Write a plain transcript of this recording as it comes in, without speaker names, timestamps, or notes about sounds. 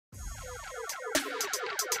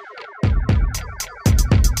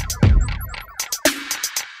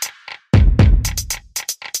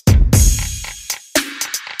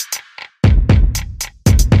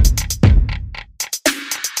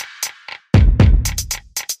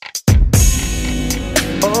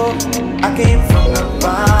Oh, I came from the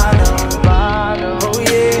bottom. Oh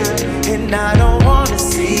yeah, and I don't wanna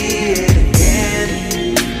see it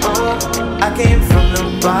again. Oh, I came from the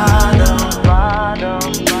bottom.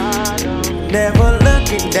 Never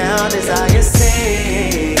looking down as I ascend.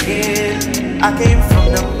 I came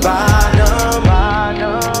from the bottom.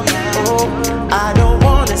 Oh, I don't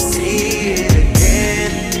wanna see it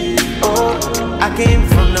again. Oh, I came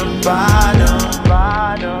from the bottom.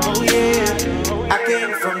 Oh yeah, I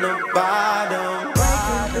came from the bottom.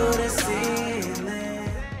 Breaking through the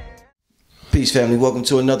ceiling. Peace, family. Welcome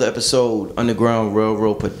to another episode, Underground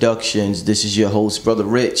Railroad Productions. This is your host, Brother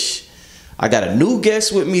Rich. I got a new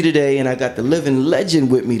guest with me today, and I got the living legend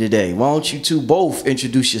with me today. Why don't you two both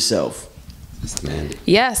introduce yourself? It's Mandy.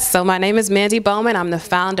 Yes, so my name is Mandy Bowman. I'm the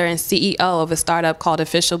founder and CEO of a startup called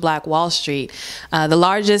Official Black Wall Street, the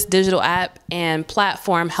largest digital app and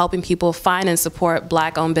platform helping people find and support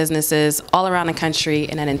Black-owned businesses all around the country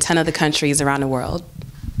and in 10 other countries around the world.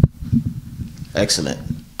 Excellent.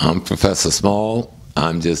 I'm Professor Small.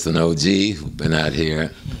 I'm just an OG who's been out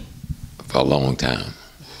here for a long time.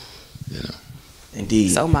 You know. Indeed.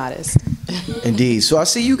 So modest. Indeed. So I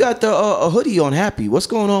see you got the a hoodie on Happy. What's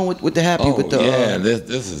going on with the Happy? Oh, with the, yeah,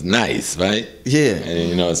 this is nice, right? Yeah. And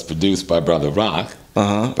you know, it's produced by Brother Rock.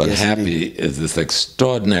 But yes, Happy is this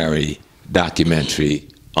extraordinary documentary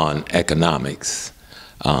on economics,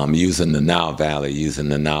 using the Nile Valley, using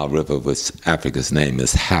the Nile River, which Africa's name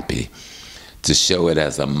is Happy, to show it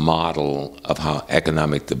as a model of how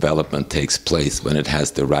economic development takes place when it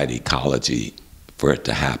has the right ecology for it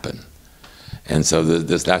to happen. And so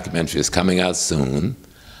this documentary is coming out soon.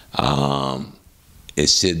 It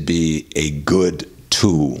should be a good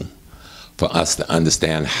tool for us to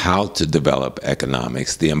understand how to develop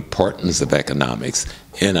economics, the importance of economics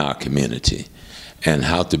in our community, and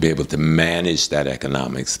how to be able to manage that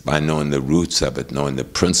economics by knowing the roots of it, knowing the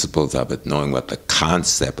principles of it, knowing what the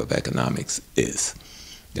concept of economics is.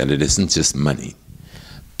 That it isn't just money,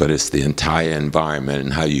 but it's the entire environment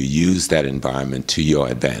and how you use that environment to your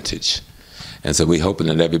advantage. And so we're hoping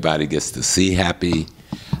that everybody gets to see Happy.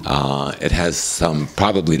 It has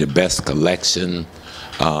probably the best collection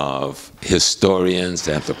of historians,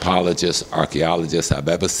 anthropologists, archaeologists I've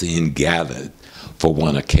ever seen gathered for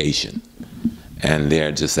one occasion. And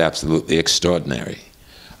they're just absolutely extraordinary.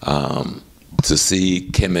 To see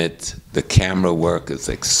Kemet, the camera work is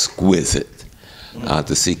exquisite.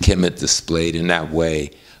 To see Kemet displayed in that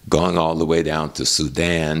way, going all the way down to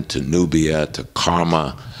Sudan, to Nubia, to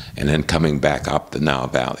Karma, and then coming back up the Nile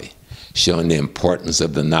Valley, showing the importance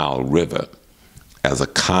of the Nile River as a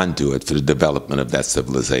conduit for the development of that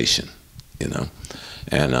civilization, you know,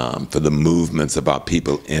 and for the movements of our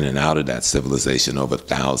people in and out of that civilization over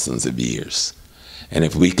thousands of years. And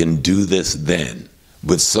if we can do this then,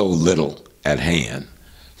 with so little at hand,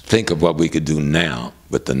 think of what we could do now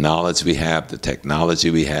with the knowledge we have, the technology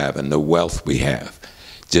we have, and the wealth we have.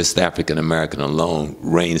 Just African American alone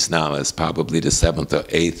reigns now as probably the 7th or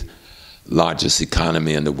 8th largest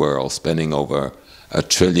economy in the world, spending over $1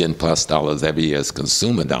 trillion+ every year as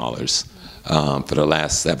consumer dollars for the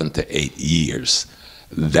last 7 to 8 years.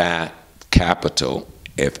 That capital,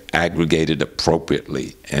 if aggregated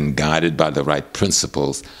appropriately and guided by the right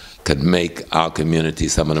principles, could make our community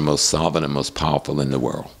some of the most solvent and most powerful in the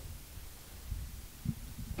world.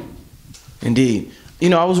 Indeed. You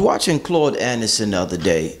know, I was watching Claude Anderson the other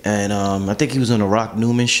day, and I think he was on the Rock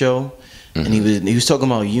Newman show, and he was talking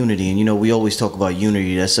about unity. And you know, we always talk about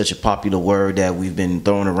unity. That's such a popular word that we've been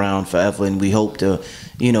throwing around forever, and we hope to,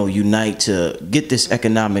 you know, unite to get this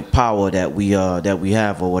economic power that we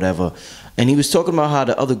have or whatever. And he was talking about how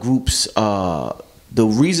the other groups, the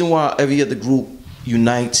reason why every other group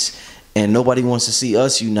unites and nobody wants to see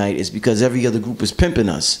us unite is because every other group is pimping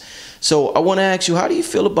us. So I want to ask you, how do you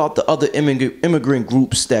feel about the other immigrant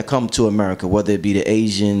groups that come to America, whether it be the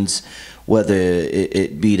Asians, whether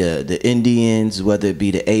it be the Indians, whether it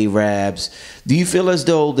be the Arabs? Do you feel as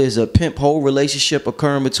though there's a pimp-hole relationship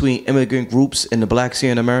occurring between immigrant groups and the blacks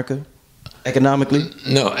here in America, economically?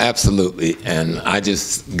 No, absolutely. And I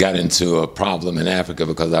just got into a problem in Africa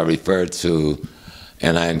because I referred to,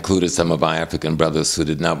 and I included some of our African brothers who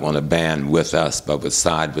did not want to band with us, but would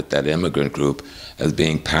side with that immigrant group as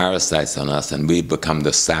being parasites on us, and we've become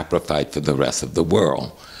the saprophyte for the rest of the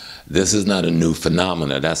world. This is not a new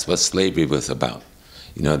phenomenon. That's what slavery was about.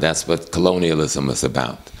 You know, that's what colonialism was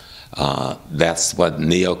about. That's what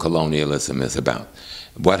neocolonialism is about.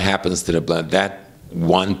 What happens to that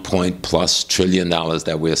 $1+ trillion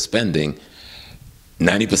that we're spending,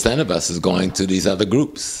 90% of us is going to these other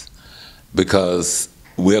groups, because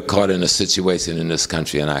we're caught in a situation in this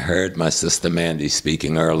country, and I heard my sister Mandy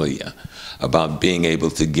speaking earlier about being able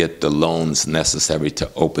to get the loans necessary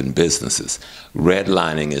to open businesses.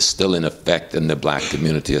 Redlining is still in effect in the black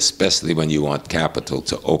community, especially when you want capital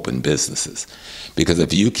to open businesses. Because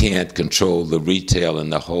if you can't control the retail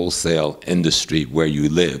and the wholesale industry where you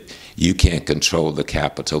live, you can't control the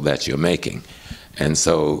capital that you're making. And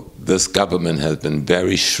so this government has been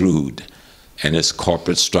very shrewd, and its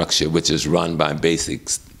corporate structure, which is run by basic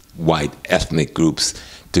white ethnic groups,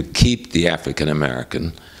 to keep the African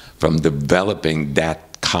American from developing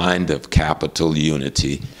that kind of capital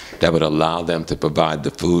unity that would allow them to provide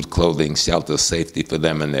the food, clothing, shelter, safety for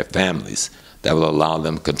them and their families, that will allow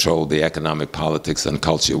them to control the economic politics and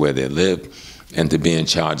culture where they live, and to be in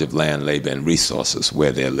charge of land, labor, and resources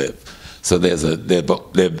where they live. So there's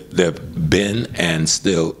there been and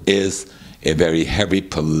still is a very heavy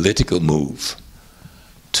political move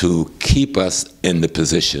to keep us in the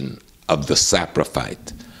position of the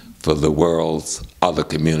saprophyte for the world's other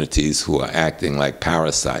communities who are acting like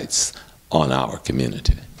parasites on our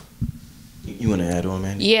community. You want to add on,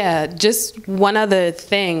 Mandy? Yeah, just one other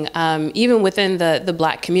thing. Even within the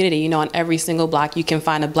black community, you know, on every single block you can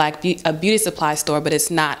find a beauty supply store, but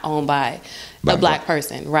it's not owned by a black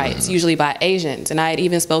person, right? Mm-hmm. It's usually by Asians. And I had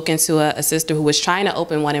even spoken to a sister who was trying to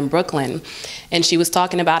open one in Brooklyn, and she was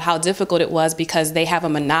talking about how difficult it was because they have a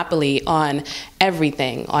monopoly on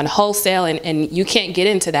everything, on wholesale, and you can't get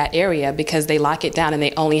into that area because they lock it down and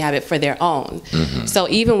they only have it for their own. Mm-hmm. So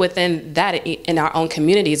even within that, in our own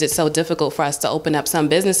communities, it's so difficult for us to open up some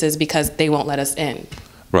businesses because they won't let us in.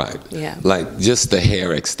 Right. Yeah. Like just the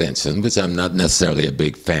hair extension, which I'm not necessarily a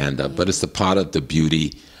big fan of, but it's a part of the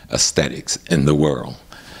beauty aesthetics in the world.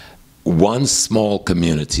 One small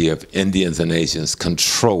community of Indians and Asians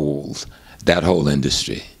controlled that whole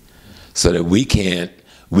industry, so that we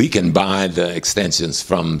can buy the extensions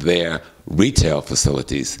from their retail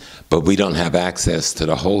facilities, but we don't have access to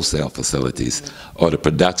the wholesale facilities or the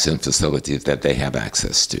production facilities that they have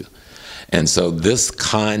access to. And so this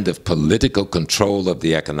kind of political control of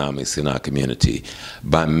the economics in our community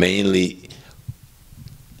by mainly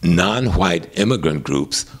non-white immigrant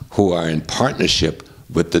groups who are in partnership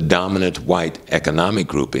with the dominant white economic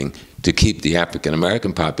grouping to keep the African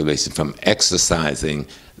American population from exercising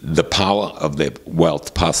the power of their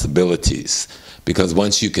wealth possibilities. Because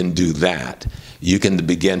once you can do that, you can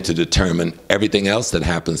begin to determine everything else that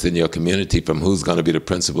happens in your community, from who's going to be the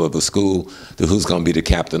principal of a school to who's going to be the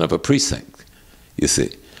captain of a precinct. You see,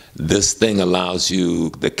 this thing allows you,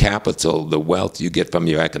 the capital, the wealth you get from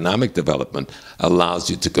your economic development allows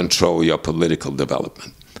you to control your political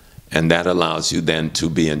development. And that allows you then to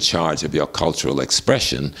be in charge of your cultural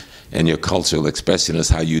expression, and your cultural expression is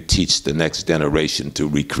how you teach the next generation to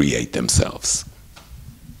recreate themselves.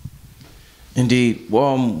 Indeed.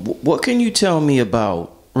 What can you tell me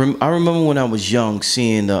about, I remember when I was young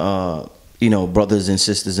seeing the, brothers and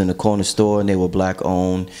sisters in the corner store, and they were black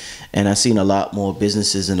owned. And I seen a lot more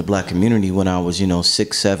businesses in the black community when I was,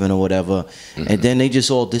 6, 7 or whatever. Mm-hmm. And then they just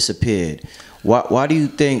all disappeared. Why do you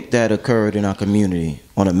think that occurred in our community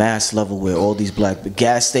on a mass level, where all these black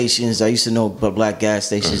gas stations, I used to know black gas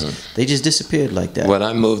stations, mm-hmm. they just disappeared like that? When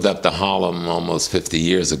I moved up to Harlem almost 50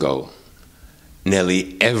 years ago,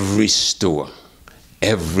 nearly every store,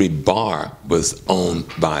 every bar was owned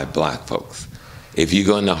by black folks. If you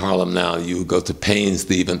go into Harlem now, you go to Payne's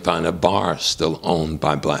to even find a bar still owned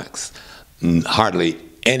by blacks. Hardly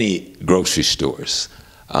any grocery stores,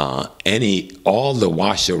 all the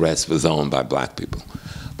washerettes was owned by black people.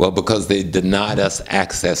 Well, because they denied us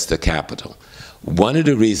access to capital. One of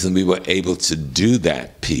the reasons we were able to do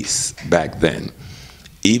that piece back then,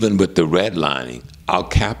 even with the redlining, our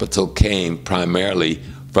capital came primarily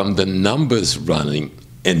from the numbers running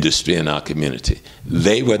industry in our community.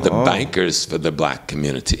 They were the bankers for the black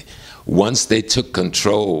community. Once they took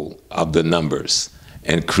control of the numbers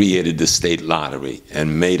and created the state lottery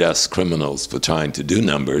and made us criminals for trying to do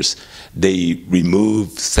numbers, they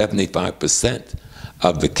removed 75%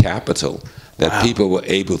 of the capital that people were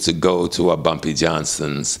able to go to a Bumpy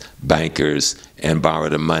Johnson's bankers and borrow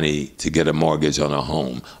the money to get a mortgage on a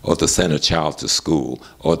home, or to send a child to school,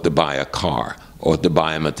 or to buy a car, or to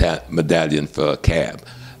buy a medallion for a cab.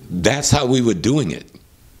 That's how we were doing it.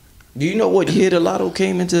 Do you know what year the lotto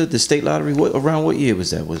came into the state lottery? Around what year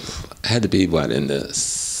was that? It had to be, in the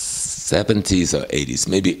 70s or 80s,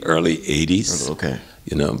 maybe early 80s. Okay.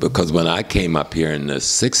 Because when I came up here in the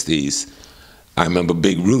 60s, I remember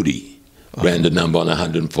Big Rudy ran the number on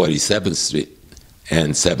 147th Street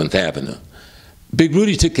and 7th Avenue. Big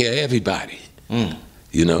Rudy took care of everybody.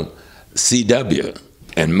 CW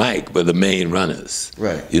and Mike were the main runners.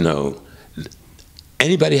 Right.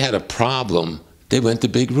 anybody had a problem, they went to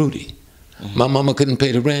Big Rudy. My mama couldn't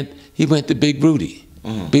pay the rent, he went to Big Rudy.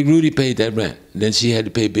 Big Rudy paid that rent. Then she had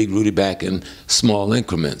to pay Big Rudy back in small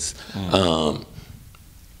increments.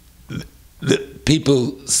 The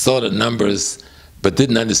people saw the numbers but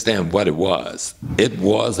didn't understand what it was. It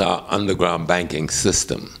was our underground banking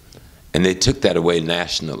system. And they took that away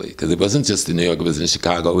nationally, because it wasn't just in New York, it was in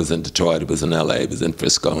Chicago, it was in Detroit, it was in LA, it was in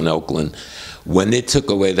Frisco and Oakland. When they took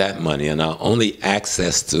away that money and our only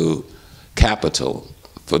access to capital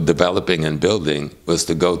for developing and building was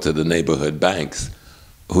to go to the neighborhood banks,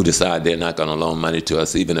 who decide they're not going to loan money to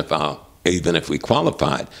us even if we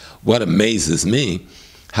qualified. What amazes me,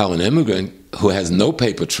 how an immigrant who has no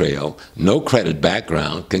paper trail, no credit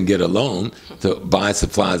background, can get a loan to buy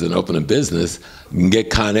supplies and open a business, can get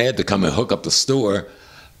Con Ed to come and hook up the store,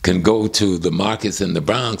 can go to the markets in the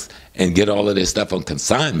Bronx and get all of their stuff on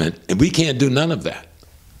consignment, and we can't do none of that.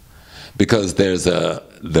 Because there's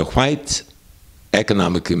the white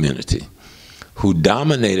economic community who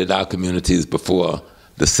dominated our communities before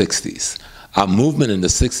the 60s. Our movement in the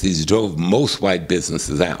 60s drove most white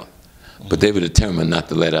businesses out, but they were determined not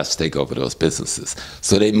to let us take over those businesses.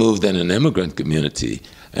 So they moved in an immigrant community,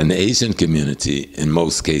 an Asian community in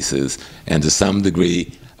most cases, and to some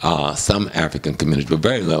degree, some African community, but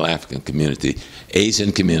very little African community,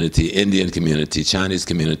 Asian community, Indian community, Chinese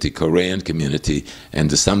community, Korean community,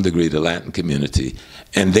 and to some degree the Latin community.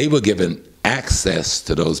 And they were given access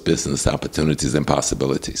to those business opportunities and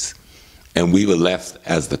possibilities. And we were left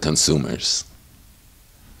as the consumers.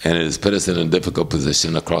 And it has put us in a difficult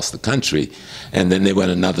position across the country. And then they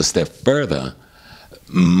went another step further.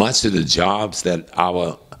 Much of the jobs that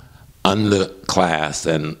our underclass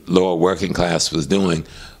and lower working class was doing,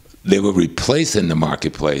 they were replacing the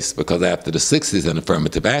marketplace, because after the 60s and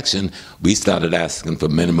affirmative action, we started asking for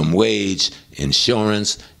minimum wage,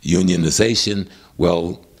 insurance, unionization.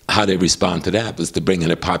 Well, how they respond to that was to bring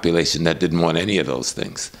in a population that didn't want any of those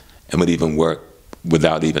things and would even work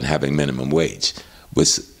without even having minimum wage,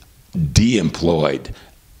 which de-employed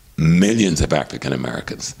millions of African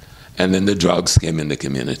Americans. And then the drugs came in the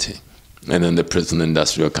community. And then the prison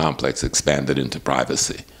industrial complex expanded into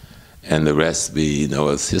privacy. And the rest we know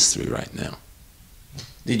is history right now.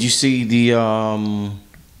 Did you see the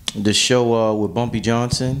show with Bumpy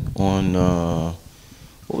Johnson on,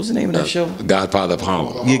 what was the name of that show? Godfather of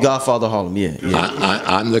Harlem. Yeah, Godfather of Harlem, yeah.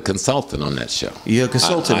 I'm the consultant on that show. You're a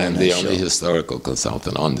consultant on that show. I am the only historical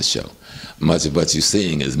consultant on the show. Much of what you're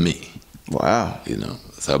seeing is me. Wow. You know,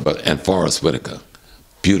 so, and Forrest Whitaker,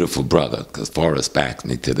 beautiful brother, because Forrest backed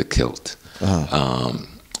me to the kilt.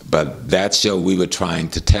 But that show, we were trying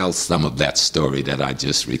to tell some of that story that I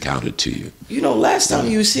just recounted to you. You know, last time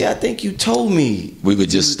you was here, I think you told me. We were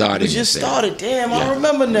just starting. We just started. Damn, I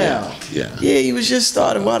remember now. Yeah. Yeah, you was just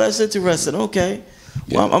starting. Wow, that's interesting. Okay.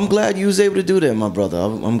 Well, I'm glad you was able to do that, my brother.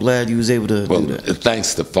 I'm glad you was able to do that.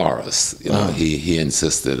 Thanks to Forrest. You know, he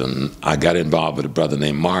insisted, and I got involved with a brother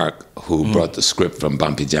named Mark, who brought the script from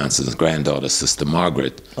Bumpy Johnson's granddaughter, Sister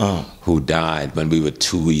Margaret, who died when we were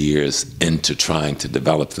 2 years into trying to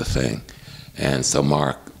develop the thing. And so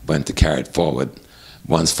Mark went to carry it forward.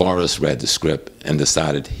 Once Forrest read the script and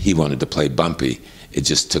decided he wanted to play Bumpy, it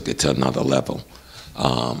just took it to another level.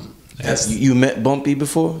 You met Bumpy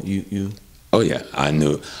before? Oh yeah, I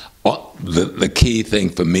knew. The key thing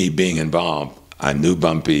for me being involved, I knew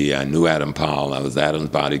Bumpy, I knew Adam Powell, I was Adam's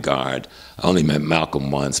bodyguard. I only met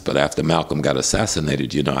Malcolm once, but after Malcolm got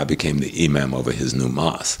assassinated, you know, I became the imam over his new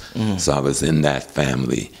mosque. So I was in that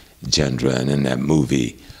family, Gendra, and in that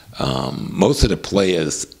movie. Most of the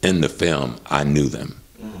players in the film, I knew them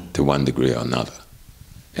to one degree or another.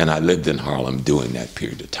 And I lived in Harlem during that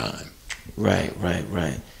period of time. Right.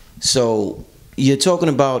 So you're talking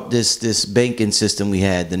about this banking system we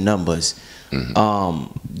had, the numbers.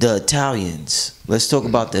 The Italians. Let's talk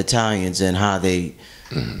about the Italians and how they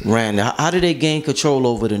ran. How did they gain control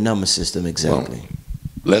over the number system exactly? Well,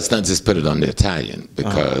 let's not just put it on the Italian,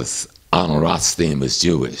 because Arnold Rothstein was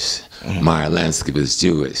Jewish. Meyer Lansky was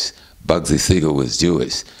Jewish. Bugsy Siegel was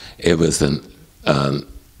Jewish. It was an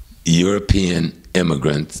European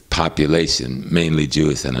immigrant population, mainly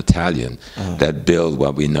Jewish and Italian, that built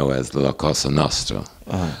what we know as La Cosa Nostra.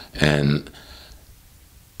 And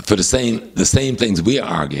for the same things we are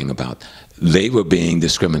arguing about, they were being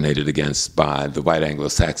discriminated against by the white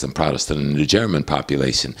Anglo-Saxon Protestant and the German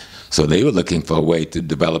population. So they were looking for a way to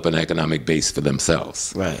develop an economic base for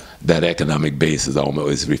themselves. Right. That economic base is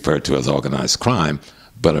always referred to as organized crime,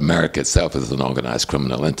 but America itself is an organized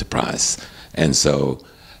criminal enterprise. And so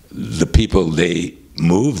the people they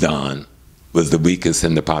moved on was the weakest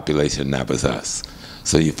in the population, that was us.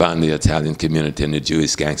 So you find the Italian community and the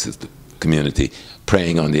Jewish gangsters community,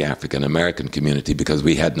 preying on the African American community because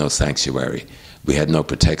we had no sanctuary. We had no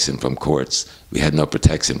protection from courts. We had no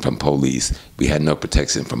protection from police. We had no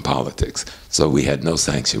protection from politics. So we had no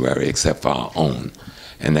sanctuary except for our own.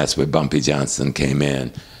 And that's where Bumpy Johnson came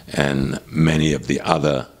in, and many of the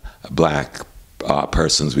other black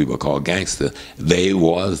persons we would call gangster, they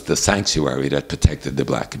was the sanctuary that protected the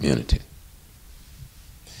black community.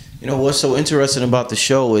 You know, what's so interesting about the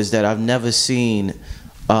show is that I've never seen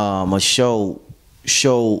a show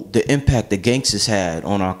the impact the gangsters had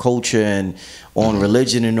on our culture and on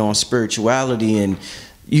religion and on spirituality. And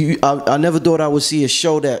I never thought I would see a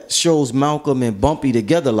show that shows Malcolm and Bumpy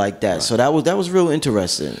together like that. Right. So that was real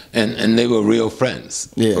interesting. And they were real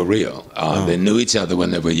friends, for real. They knew each other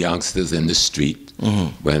when they were youngsters in the street,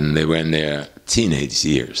 when they were in their teenage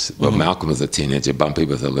years. Well, Malcolm was a teenager, Bumpy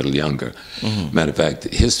was a little younger. Matter of fact,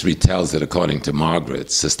 history tells it, according to Margaret,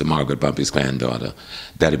 Sister Margaret, Bumpy's granddaughter,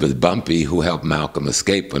 that it was Bumpy who helped Malcolm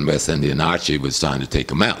escape when West Indian Archie was trying to take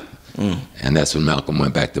him out. And that's when Malcolm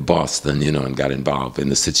went back to Boston, you know, and got involved in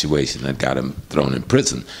the situation that got him thrown in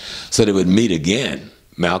prison. So they would meet again.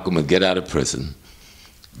 Malcolm would get out of prison,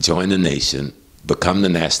 join the nation, become the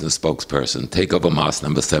national spokesperson, take over Mosque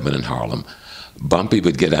No. 7 in Harlem. Bumpy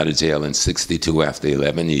would get out of jail in '62 after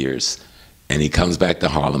 11 years, and he comes back to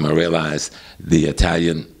Harlem and realized the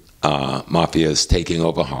Italian mafia is taking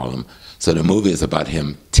over Harlem. So the movie is about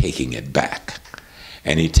him taking it back.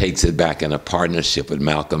 And he takes it back in a partnership with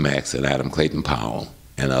Malcolm X and Adam Clayton Powell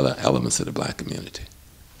and other elements of the black community.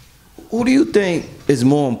 Who do you think is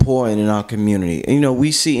more important in our community? You know,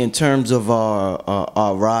 we see in terms of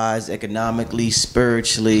our rise economically,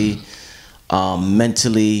 spiritually,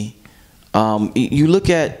 mentally. You look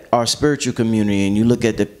at our spiritual community and you look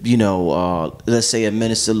at the, you know, let's say a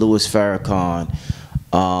Minister Louis Farrakhan,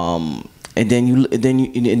 and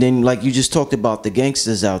then like you just talked about the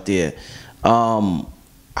gangsters out there.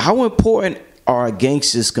 How important are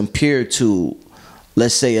gangsters compared to,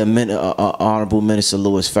 let's say, Honorable Minister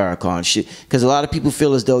Louis Farrakhan? Because a lot of people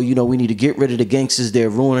feel as though, you know, we need to get rid of the gangsters. They're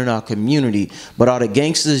ruining our community. But are the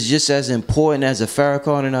gangsters just as important as a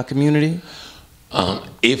Farrakhan in our community?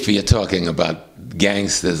 If you're talking about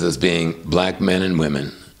gangsters as being black men and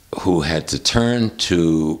women who had to turn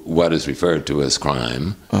to what is referred to as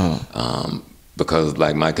crime, because,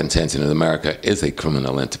 like, my contention in America is a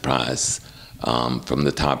criminal enterprise from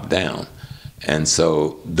the top down. And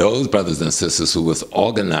so those brothers and sisters who was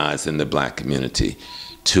organized in the black community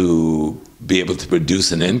to be able to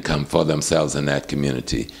produce an income for themselves in that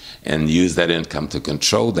community and use that income to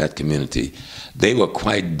control that community, they were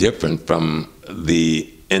quite different from the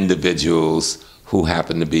individuals who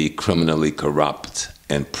happened to be criminally corrupt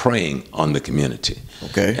and preying on the community.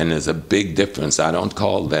 Okay. And there's a big difference. I don't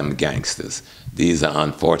call them gangsters. These are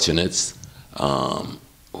unfortunates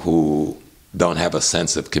who don't have a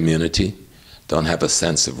sense of community, don't have a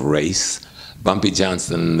sense of race. Bumpy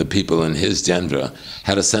Johnson and the people in his genre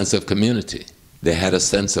had a sense of community. They had a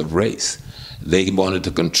sense of race. They wanted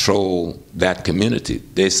to control that community.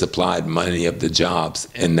 They supplied many of the jobs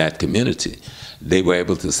in that community. They were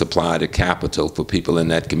able to supply the capital for people in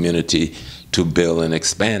that community to build and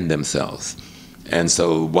expand themselves. And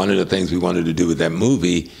so one of the things we wanted to do with that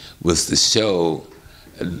movie was to show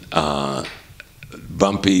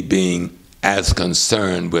Bumpy being as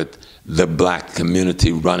concerned with the black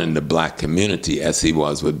community, running the black community, as he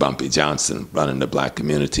was with Bumpy Johnson running the black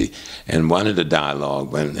community. And one of the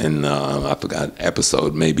dialogue, when in I forgot,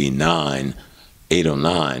 episode maybe 8 or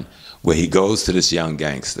 9, where he goes to this young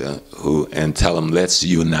gangster and tell him, let's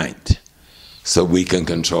unite so we can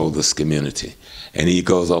control this community. And he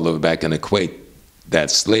goes all the way back and equate that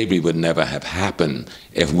slavery would never have happened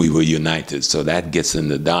if we were united. So that gets in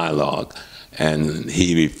the dialogue. And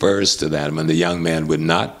he refers to that. When the young man would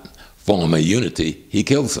not form a unity, he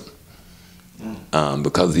kills him.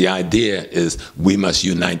 Because the idea is we must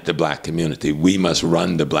unite the black community. We must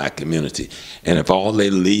run the black community. And if all they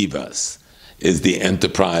leave us is the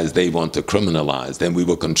enterprise they want to criminalize, then we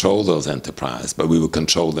will control those enterprises, but we will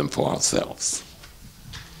control them for ourselves.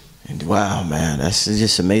 Wow, man, that's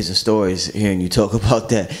just amazing stories hearing you talk about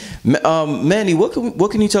that. Mandy,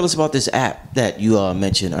 what can you tell us about this app that you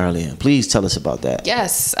mentioned earlier? Please tell us about that.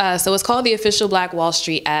 Yes, so it's called the Official Black Wall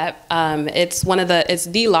Street app. It's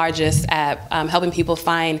the largest app helping people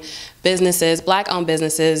find businesses, black-owned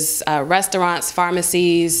businesses, restaurants,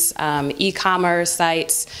 pharmacies, e-commerce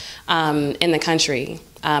sites in the country.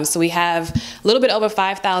 So we have a little bit over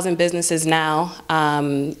 5,000 businesses now.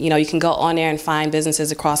 You can go on there and find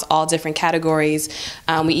businesses across all different categories.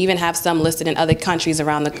 We even have some listed in other countries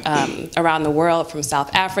around the world, from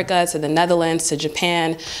South Africa to the Netherlands to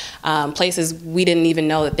Japan, places we didn't even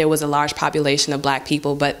know that there was a large population of Black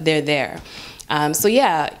people, but they're there.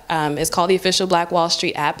 It's called the Official Black Wall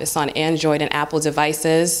Street app. It's on Android and Apple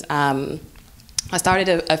devices. I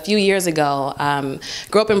started a few years ago.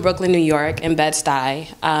 Grew up in Brooklyn, New York, in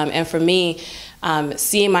Bed-Stuy, and for me,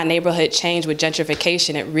 seeing my neighborhood change with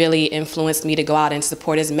gentrification, it really influenced me to go out and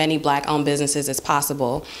support as many Black-owned businesses as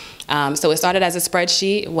possible. So it started as a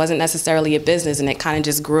spreadsheet. It wasn't necessarily a business, and it kind of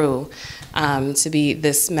just grew to be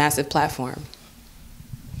this massive platform.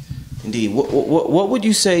 Indeed. What would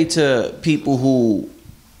you say to people who,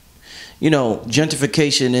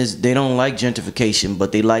 gentrification they don't like gentrification,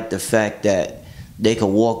 but they like the fact that they could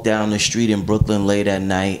walk down the street in Brooklyn late at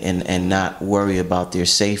night and not worry about their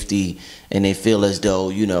safety, and they feel as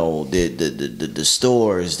though the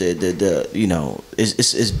stores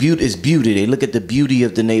it's beauty. They look at the beauty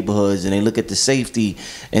of the neighborhoods and they look at the safety,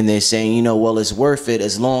 and they're saying, well, it's worth it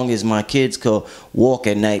as long as my kids could walk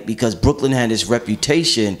at night, because Brooklyn had this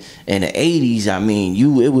reputation in the 80s. I mean,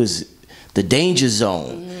 it was the danger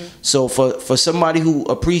zone. Mm-hmm. So for somebody who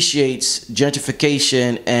appreciates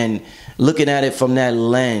gentrification and looking at it from that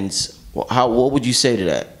lens, what would you say to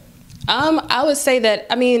that? I would say that,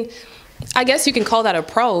 I guess you can call that a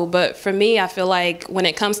pro, but for me, I feel like when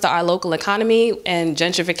it comes to our local economy and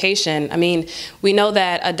gentrification, we know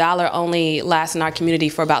that $1 only lasts in our community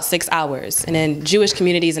for about 6 hours. And in Jewish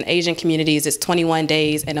communities and Asian communities, it's 21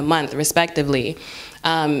 days and a month, respectively.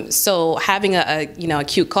 So having a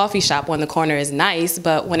cute coffee shop on the corner is nice,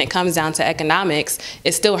 but when it comes down to economics,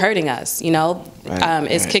 it's still hurting us,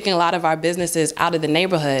 It's kicking a lot of our businesses out of the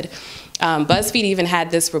neighborhood. BuzzFeed even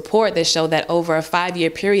had this report that showed that over a 5-year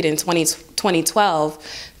period in 2012,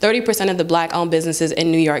 30% of the Black-owned businesses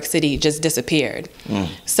in New York City just disappeared.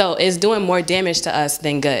 So it's doing more damage to us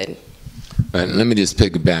than good. Right, let me just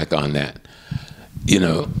piggyback on that.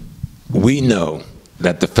 We know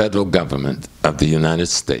that the federal government of the United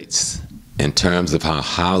States, in terms of how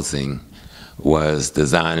housing was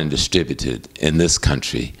designed and distributed in this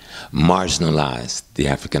country, marginalized the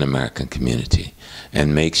African American community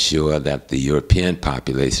and make sure that the European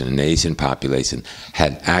population and Asian population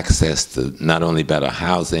had access to not only better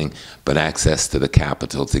housing, but access to the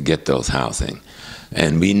capital to get those housing.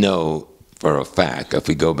 And we know for a fact, if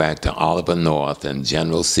we go back to Oliver North and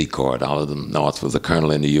General Secord, Oliver North was a colonel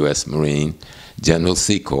in the U.S. Marine, General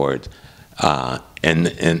Secord, in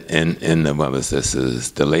the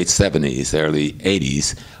late 70s, early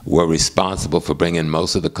 80s, were responsible for bringing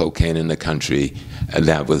most of the cocaine in the country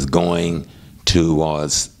that was going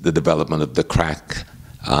towards the development of the crack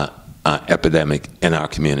epidemic in our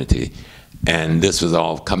community. And this was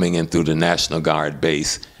all coming in through the National Guard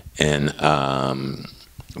base in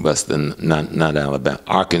not Alabama,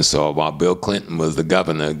 Arkansas, while Bill Clinton was the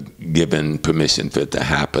governor, given permission for it to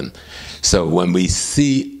happen. So when we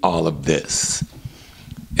see all of this,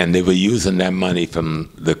 and they were using that money from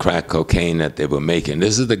the crack cocaine that they were making,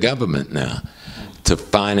 this is the government now, to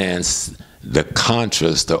finance the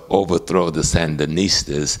Contras to overthrow the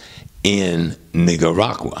Sandinistas in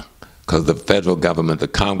Nicaragua, because the federal government, the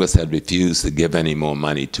Congress, had refused to give any more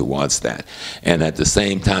money towards that. And at the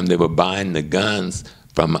same time, they were buying the guns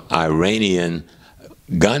from Iranian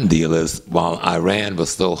gun dealers while Iran was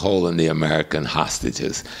still holding the American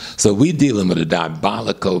hostages. So we're dealing with a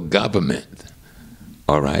diabolical government,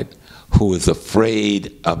 all right, who is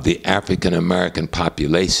afraid of the African American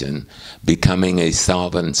population becoming a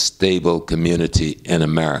sovereign, stable community in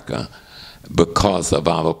America because of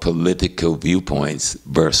our political viewpoints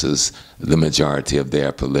versus the majority of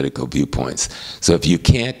their political viewpoints. So if you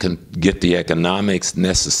can't get the economics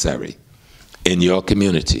necessary in your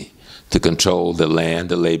community to control the land,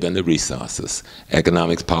 the labor, and the resources,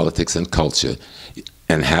 economics, politics, and culture,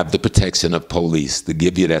 and have the protection of police to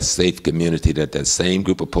give you that safe community that that same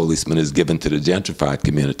group of policemen is given to the gentrified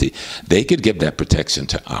community, they could give that protection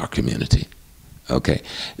to our community. Okay,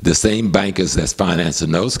 the same bankers that's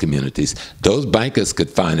financing those communities, those bankers could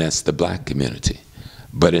finance the black community.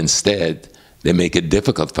 But instead, they make it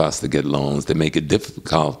difficult for us to get loans. They make it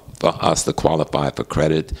difficult for us to qualify for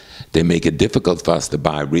credit. They make it difficult for us to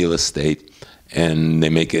buy real estate. And they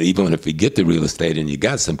make it, even if we get the real estate and you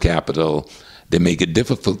got some capital, they make it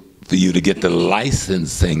difficult for you to get the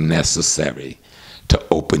licensing necessary to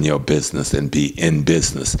open your business and be in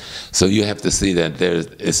business. So you have to see that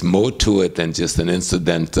it's more to it than just an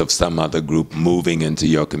incident of some other group moving into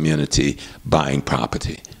your community, buying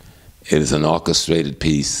property. It is an orchestrated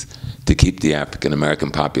piece to keep the African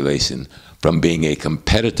American population from being a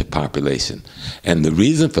competitive population. And the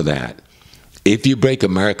reason for that, if you break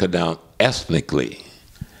America down ethnically,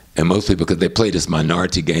 and mostly because they played this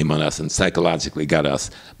minority game on us and psychologically got us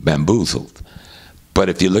bamboozled. But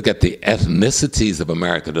if you look at the ethnicities of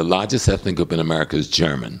America, the largest ethnic group in America is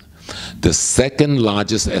German. The second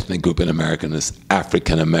largest ethnic group in America is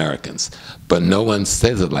African Americans. But no one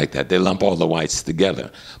says it like that. They lump all the whites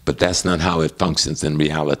together. But that's not how it functions in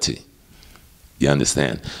reality. You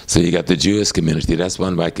understand? So you got the Jewish community, that's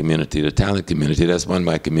one white community. The Italian community, that's one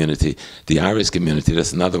white community. The Irish community,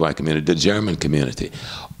 that's another white community. The German community.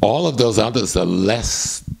 All of those others are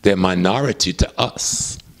less, they're minority to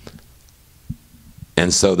us.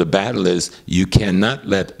 And so the battle is, you cannot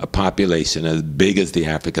let a population as big as the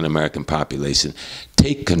African American population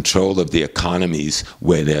take control of the economies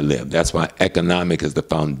where they live. That's why economic is the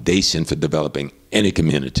foundation for developing any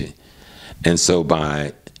community. And so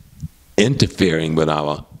by interfering with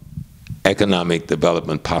our economic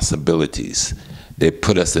development possibilities, they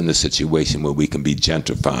put us in a situation where we can be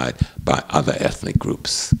gentrified by other ethnic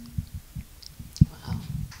groups.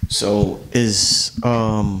 So is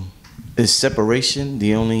separation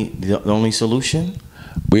the only solution?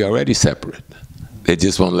 We already separate. They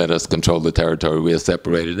just won't let us control the territory we are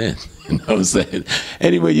separated in. You know what I'm saying?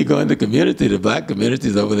 Anyway, you go in the community, the black community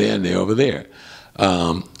is over there and they're over there.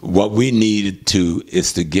 What we need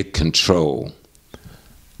is to get control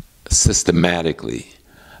systematically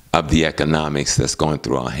of the economics that's going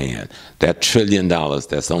through our hand. That $1 trillion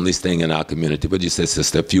that's only staying in our community, what you said,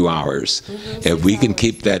 sister, a few hours. If we can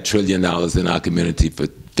keep that $1 trillion in our community for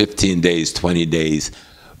 15 days, 20 days,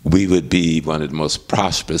 we would be one of the most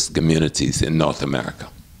prosperous communities in North America,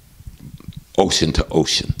 ocean to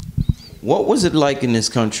ocean. What was it like in this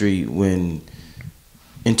country when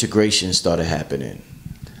integration started happening?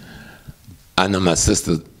 I know my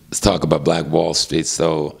sisters talk about Black Wall Street,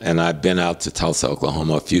 and I've been out to Tulsa,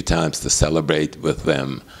 Oklahoma a few times to celebrate with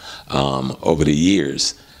them over the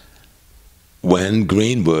years. When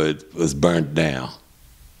Greenwood was burnt down,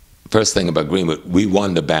 first thing about Greenwood, we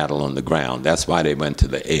won the battle on the ground. That's why they went to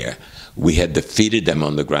the air. We had defeated them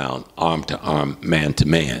on the ground, arm to arm, man to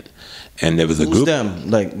man. And there was a group. Who's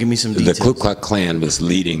them? Like, give me some details. The Ku Klux Klan was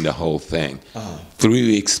leading the whole thing. 3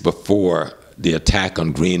 weeks before the attack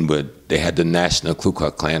on Greenwood, they had the National Ku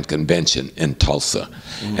Klux Klan Convention in Tulsa.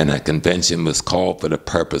 And that convention was called for the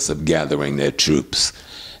purpose of gathering their troops.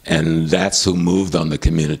 And that's who moved on the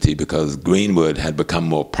community, because Greenwood had become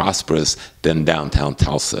more prosperous than downtown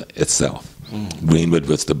Tulsa itself. Greenwood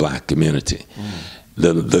was the black community.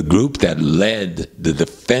 The group that led the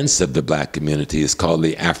defense of the black community is called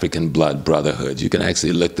the African Blood Brotherhood. You can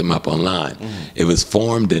actually look them up online. It was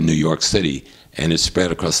formed in New York City, and it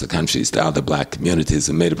spread across the country to other black communities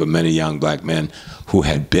and made up of many young black men who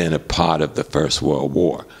had been a part of the First World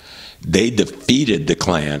War. They defeated the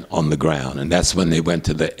Klan on the ground, and that's when they went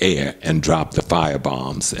to the air and dropped the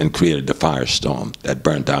firebombs and created the firestorm that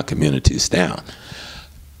burnt our communities down.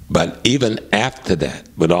 But even after that,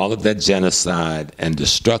 with all of that genocide and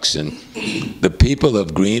destruction, the people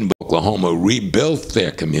of Greenwood, Oklahoma, rebuilt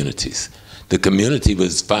their communities. The community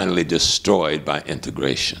was finally destroyed by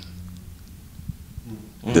integration.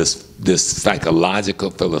 This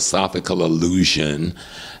psychological, philosophical illusion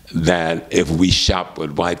that if we shop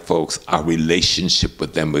with white folks, our relationship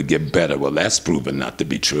with them would get better. Well, that's proven not to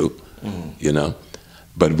be true, you know.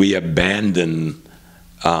 But we abandoned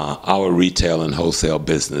our retail and wholesale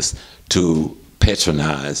business to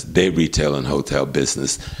patronize their retail and hotel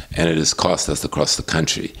business, and it has cost us across the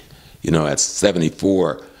country. You know, at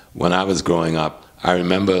 74, when I was growing up, I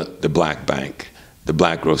remember the black bank, the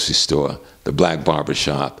black grocery store, the black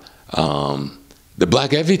barbershop, the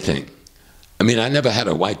black everything. I mean, I never had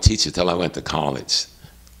a white teacher till I went to college.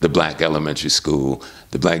 The black elementary school,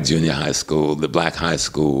 the black junior high school, the black high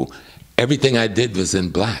school, everything I did was in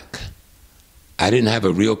black. I didn't have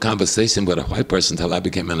a real conversation with a white person until I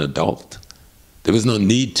became an adult. There was no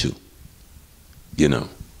need to, you know.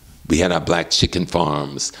 We had our black chicken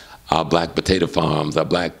farms, our black potato farms, our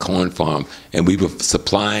black corn farm, and we were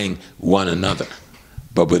supplying one another.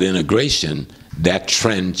 But with integration, that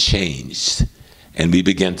trend changed, and we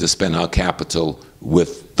began to spend our capital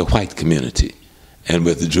with the white community and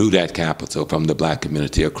withdrew that capital from the black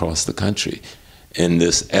community across the country in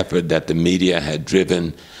this effort that the media had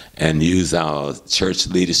driven and used our church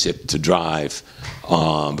leadership to drive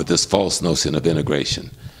with this false notion of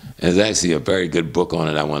integration. And there's actually a very good book on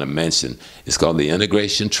it I want to mention. It's called The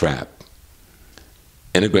Integration Trap,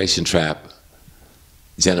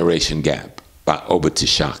 Generation Gap by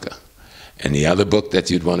Obitishaka. And the other book that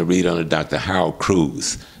you'd want to read under Dr. Harold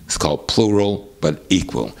Cruz is called Plural but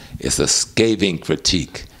Equal. It's a scathing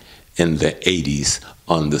critique in the 80s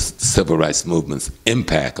on the civil rights movement's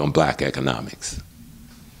impact on black economics.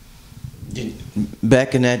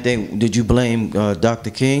 Back in that day, did you blame Dr.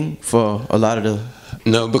 King for a lot of the...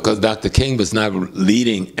 No, because Dr. King was not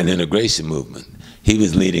leading an integration movement. He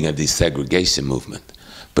was leading a desegregation movement.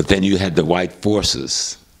 But then you had the white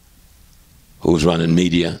forces who was running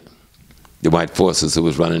media, the white forces who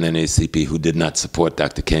was running NAACP who did not support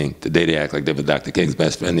Dr. King. Today they act like they were Dr. King's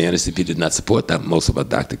best friend. The NAACP did not support that, most of what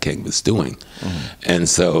Dr. King was doing. And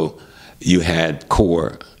so you had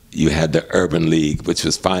CORE, you had the Urban League, which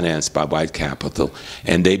was financed by white capital,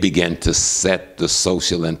 and they began to set the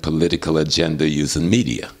social and political agenda using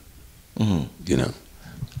media, you know.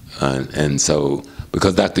 And so,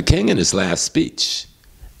 because Dr. King in his last speech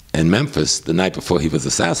in Memphis the night before he was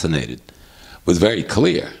assassinated was very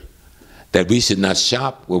clear that we should not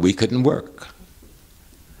shop where we couldn't work.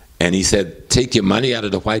 And he said, take your money out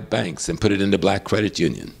of the white banks and put it in the black credit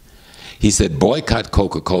union. He said, boycott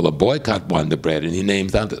Coca-Cola, boycott Wonder Bread, and he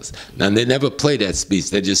named others. Now, they never play that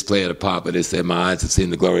speech. They just play it apart, but they say, my eyes have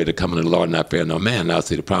seen the glory of the coming of the Lord, not fear no man. Now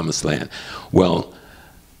see the promised land. Well,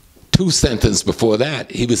 2 sentences before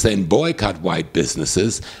that, he was saying, boycott white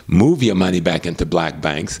businesses, move your money back into black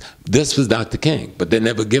banks. This was Dr. King, but they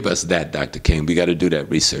never give us that, Dr. King. We got to do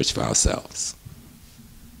that research for ourselves.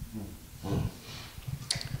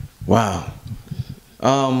 Wow.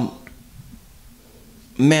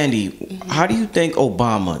 Mandy, how do you think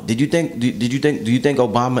Obama? Do you think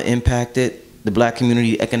Obama impacted the black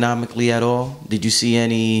community economically at all? Did you see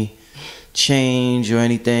any change or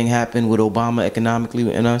anything happen with Obama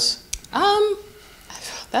economically in us?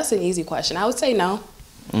 That's an easy question. I would say no.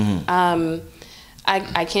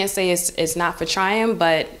 I can't say it's not for trying,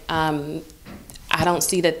 but I don't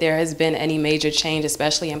see that there has been any major change,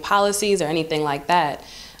 especially in policies or anything like that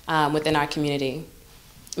within our community.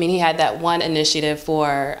 I mean, he had that one initiative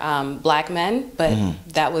for black men, but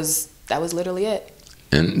that was literally it.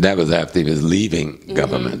 And that was after he was leaving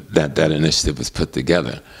government that initiative was put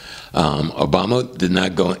together. Obama did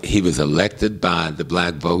not go, he was elected by the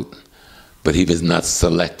black vote, but he was not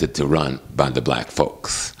selected to run by the black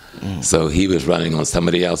folks. So he was running on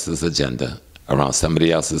somebody else's agenda, around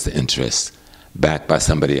somebody else's interests, backed by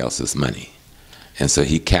somebody else's money. And so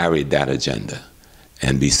he carried that agenda.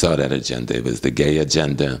 And we saw that agenda. It was the gay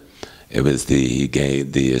agenda. It was the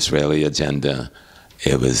Israeli agenda.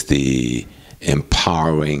 It was the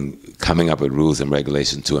empowering, coming up with rules and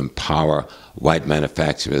regulations to empower white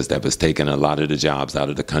manufacturers that was taking a lot of the jobs out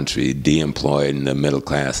of the country, de-employing the middle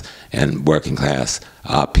class and working class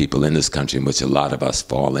people in this country, in which a lot of us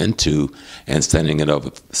fall into, and sending it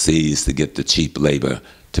overseas to get the cheap labor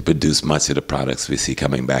to produce much of the products we see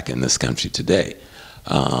coming back in this country today.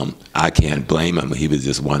 I can't blame him. He was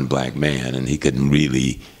just one black man, and he couldn't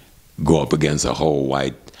really go up against a whole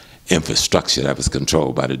white infrastructure that was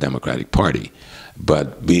controlled by the Democratic Party.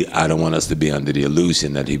 But I don't want us to be under the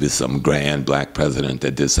illusion that he was some grand black president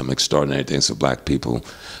that did some extraordinary things for black people,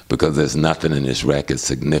 because there's nothing in his record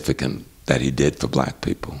significant that he did for black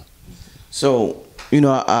people. So, you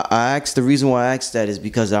know, I asked, the reason why I asked that is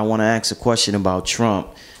because I want to ask a question about Trump,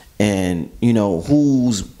 and, you know,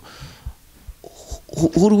 who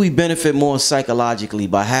do we benefit more psychologically,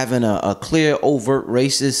 by having a clear, overt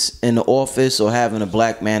racist in the office or having a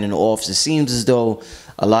black man in the office? It seems as though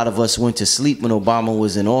a lot of us went to sleep when Obama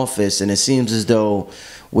was in office, and it seems as though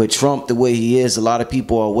with Trump the way he is, a lot of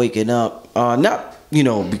people are waking up, not, you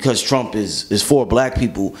know, because Trump is for black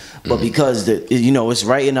people, but because you know, it's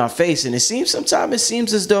right in our face. And sometimes it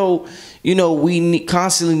seems as though, you know, we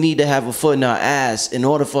constantly need to have a foot in our ass in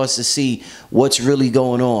order for us to see what's really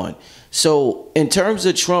going on. So in terms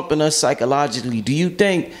of Trump and us psychologically, do you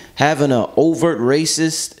think having an overt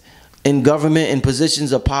racist in government and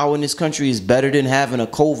positions of power in this country is better than having a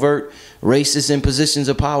covert racist in positions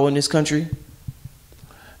of power in this country?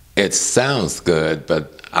 It sounds good,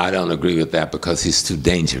 but I don't agree with that, because he's too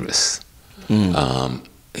dangerous.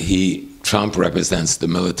 Trump represents the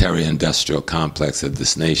military-industrial complex of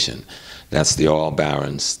this nation. That's the oil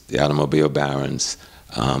barons, the automobile barons,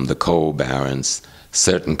 the coal barons,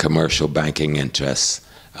 certain commercial banking interests,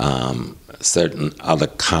 certain other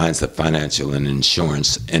kinds of financial and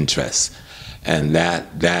insurance interests. And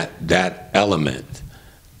that element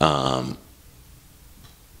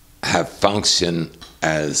have functioned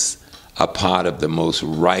as a part of the most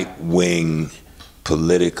right-wing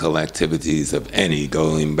political activities of any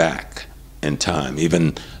going back in time.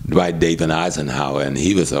 Even Dwight David Eisenhower, and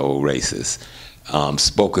he was an old racist,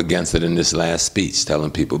 spoke against it in this last speech,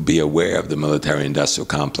 telling people be aware of the military-industrial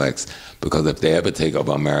complex, because if they ever take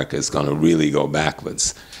over America, it's going to really go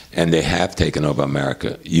backwards. And they have taken over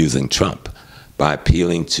America using Trump by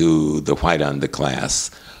appealing to the white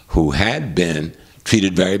underclass who had been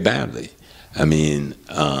treated very badly. I mean,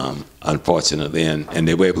 unfortunately, and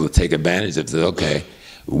they were able to take advantage of it. Okay,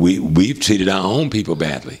 we've treated our own people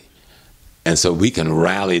badly, and so we can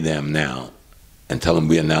rally them now and tell them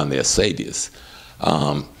we are now their saviors.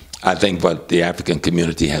 I think what the African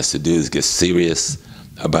community has to do is get serious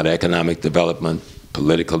about economic development,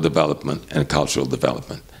 political development, and cultural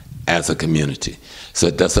development as a community. So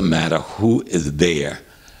it doesn't matter who is there,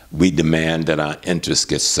 we demand that our interests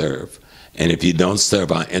get served. And if you don't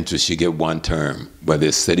serve our interests, you get one term, whether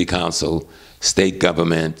it's city council, state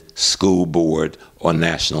government, school board, or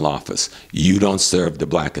national office. You don't serve the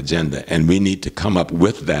black agenda, and we need to come up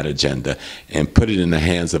with that agenda and put it in the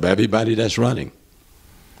hands of everybody that's running.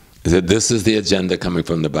 That this is the agenda coming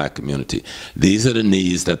from the black community. These are the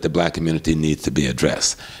needs that the black community needs to be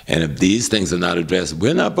addressed. And if these things are not addressed,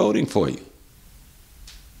 we're not voting for you.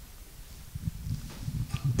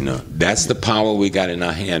 You know, that's the power we got in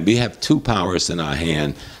our hand. We have two powers in our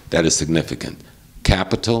hand that is significant: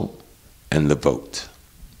 capital and the vote.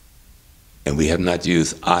 And we have not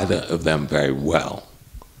used either of them very well.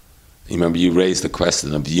 You remember you raised the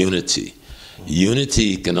question of unity.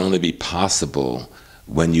 Unity can only be possible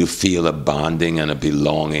when you feel a bonding and a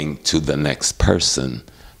belonging to the next person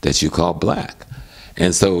that you call black.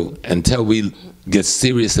 And so until we get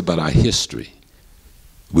serious about our history,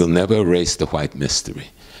 we'll never erase the white mystery.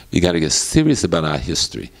 We got to get serious about our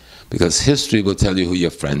history, because history will tell you who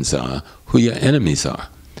your friends are, who your enemies are.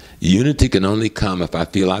 Unity can only come if I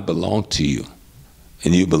feel I belong to you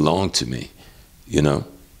and you belong to me, you know?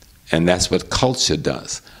 And that's what culture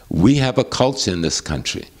does. We have a culture in this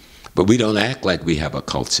country, but we don't act like we have a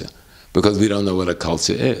culture because we don't know what a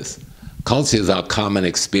culture is. Culture is our common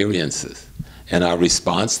experiences and our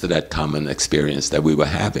response to that common experience that we were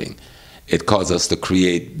having. It caused us to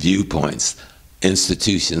create viewpoints,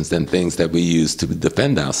 institutions, and things that we use to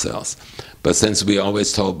defend ourselves. But since we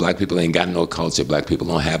always told black people ain't got no culture, black people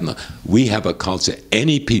don't have no, we have a culture.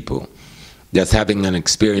 Any people that's having an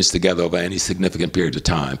experience together over any significant period of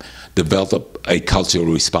time develop a cultural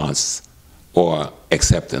response or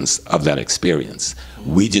acceptance of that experience.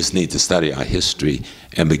 We just need to study our history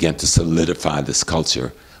and begin to solidify this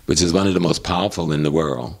culture, which is one of the most powerful in the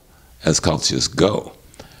world as cultures go,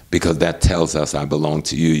 because that tells us I belong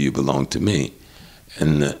to you, you belong to me.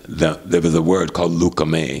 And there was a word called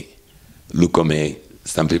lucome. Lucome,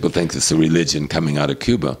 some people think it's a religion coming out of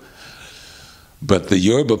Cuba. But the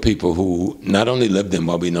Yoruba people who not only lived in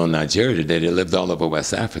what we know Nigeria today, they lived all over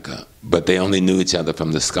West Africa, but they only knew each other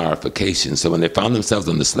from the scarification. So when they found themselves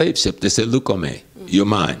on the slave ship, they said, lucome, you're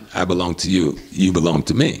mine, I belong to you, you belong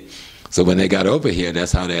to me. So when they got over here,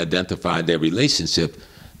 that's how they identified their relationship,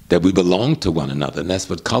 that we belong to one another, and that's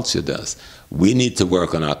what culture does. We need to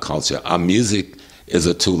work on our culture. Our music is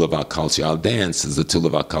a tool of our culture. Our dance is a tool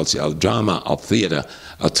of our culture. Our drama, our theater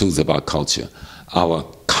are tools of our culture. Our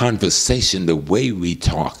conversation, the way we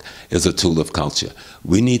talk, is a tool of culture.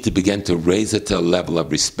 We need to begin to raise it to a level of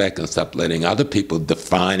respect and stop letting other people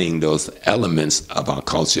defining those elements of our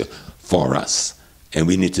culture for us. And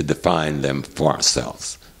we need to define them for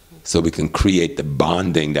ourselves so we can create the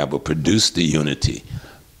bonding that will produce the unity.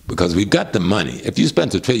 Because we've got the money. If you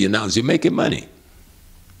spent $1 trillion, you're making money.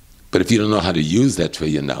 But if you don't know how to use that $1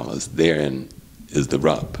 trillion, therein is the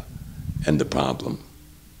rub and the problem.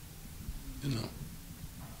 You know.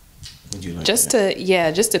 Would you like just to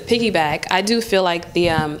piggyback, I do feel like the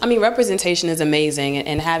representation is amazing,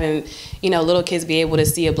 and having little kids be able to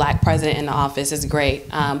see a black president in the office is great.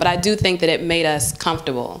 But I do think that it made us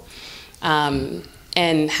comfortable.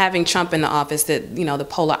 And having Trump in the office, that the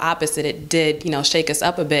polar opposite, it did shake us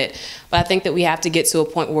up a bit. But I think that we have to get to a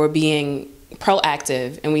point where we're being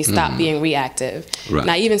proactive and we stop being reactive. Right.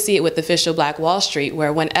 And I even see it with Official Black Wall Street,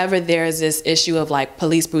 where whenever there's this issue of like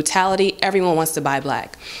police brutality, everyone wants to buy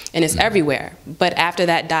black, and it's everywhere. But after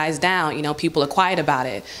that dies down, people are quiet about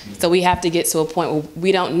it. So we have to get to a point where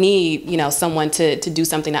we don't need someone to do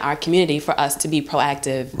something in our community for us to be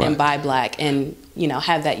proactive and buy black and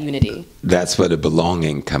have that unity. That's where the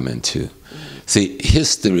belonging come into. See,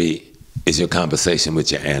 history is your conversation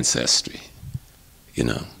with your ancestry.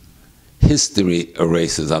 History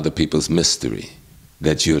erases other people's mystery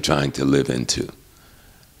that you're trying to live into.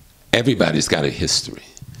 Everybody's got a history.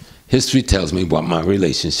 History tells me what my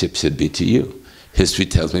relationship should be to you. History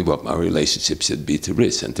tells me what my relationship should be to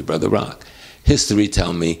Rich and to Brother Rock. History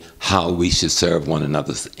tells me how we should serve one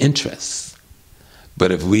another's interests.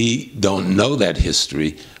 But if we don't know that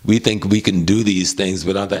history, we think we can do these things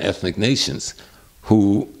with other ethnic nations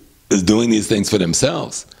who is doing these things for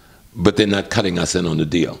themselves, but they're not cutting us in on the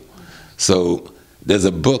deal. So there's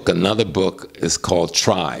a book, another book is called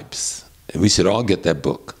Tribes. And we should all get that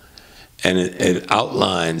book. And it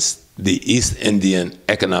outlines the East Indian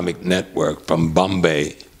Economic Network from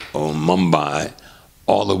Bombay or Mumbai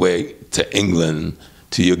all the way to England,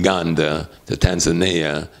 to Uganda, to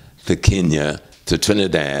Tanzania, to Kenya, to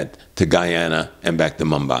Trinidad, to Guyana, and back to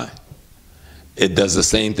Mumbai. It does the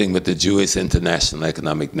same thing with the Jewish International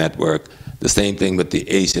Economic Network, the same thing with the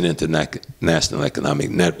Asian International Economic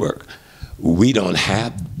Network. We don't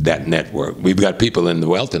have that network. We've got people in the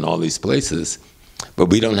wealth in all these places, but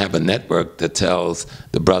we don't have a network that tells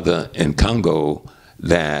the brother in Congo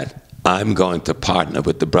that I'm going to partner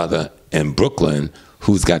with the brother in Brooklyn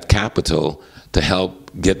who's got capital to help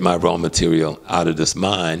get my raw material out of this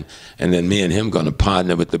mine, and then me and him going to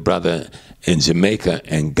partner with the brother in Jamaica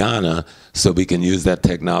and Ghana so we can use that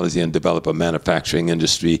technology and develop a manufacturing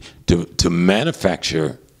industry to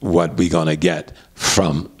manufacture what we're going to get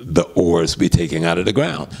from the ores we're taking out of the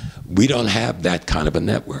ground. We don't have that kind of a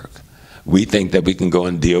network. We think that we can go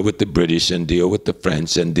and deal with the British and deal with the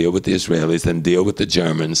French and deal with the Israelis and deal with the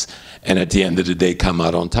Germans, and at the end of the day come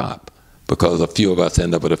out on top, because a few of us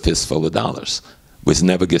end up with a fistful of dollars, which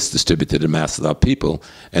never gets distributed to the masses of our people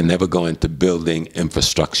and never go into building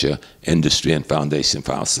infrastructure, industry, and foundation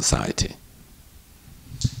for our society.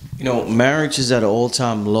 You know, marriage is at an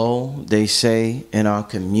all-time low, they say, in our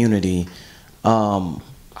community.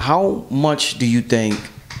 How much do you think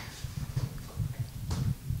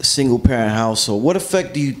single-parent household, what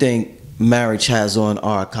effect do you think marriage has on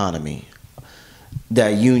our economy?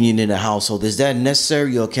 That union in the household, is that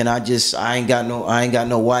necessary, or can I ain't got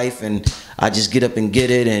no wife and I just get up and get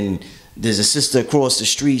it, and there's a sister across the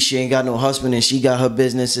street, she ain't got no husband and she got her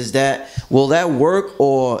business? Will that work,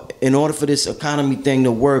 or in order for this economy thing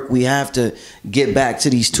to work, we have to get back to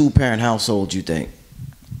these two-parent households, you think?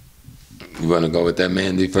 You want to go with that,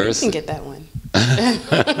 Mandy, first? You can get that one.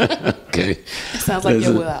 Okay. Sounds like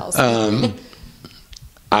your wheelhouse.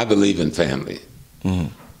 I believe in family.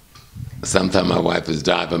 Mm-hmm. Sometimes my wife is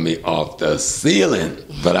driving me off the ceiling,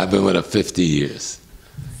 but I've been with her 50 years.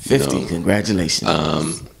 50, you know?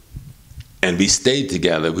 Congratulations. And we stayed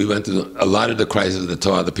together. We went through a lot of the crises that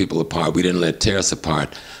tore other people apart. We didn't let tear us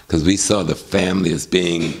apart because we saw the family as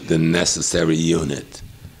being the necessary unit.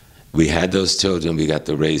 We had those children, we got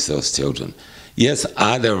to raise those children. Yes,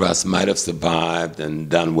 either of us might have survived and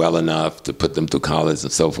done well enough to put them through college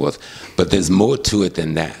and so forth, but there's more to it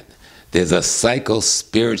than that. There's a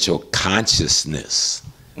psycho-spiritual consciousness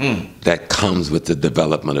that comes with the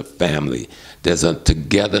development of family. There's a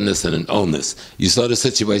togetherness and an oneness. You saw the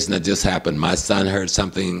situation that just happened. My son heard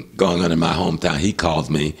something going on in my hometown. He called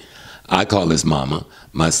me. I called his mama.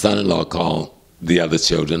 My son-in-law called the other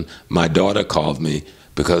children. My daughter called me,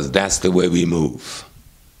 because that's the way we move.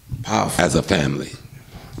 Powerful. As a family.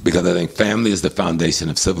 Because I think family is the foundation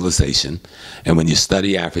of civilization. And when you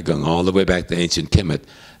study Africa, going all the way back to ancient Kemet,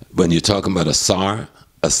 when you're talking about Asar,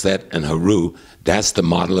 Aset, and Haru, that's the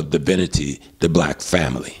model of divinity, the black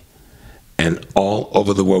family. And all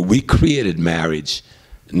over the world, we created marriage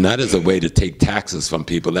not as a way to take taxes from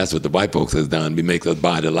people. That's what the white folks has done. We make us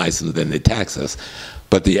buy the license, then they tax us.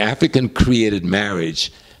 But the African created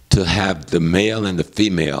marriage to have the male and the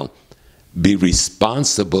female be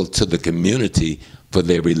responsible to the community for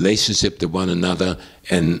their relationship to one another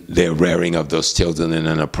and their rearing of those children in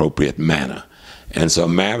an appropriate manner. And so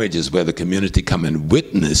marriage is where the community come and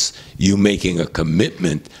witness you making a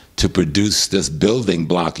commitment to produce this building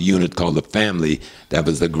block unit called the family that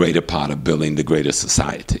was the greater part of building the greater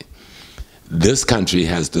society. This country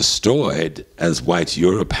has destroyed, as white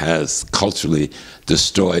Europe has culturally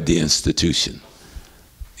destroyed the institution,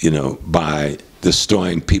 you know, by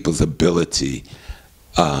destroying people's ability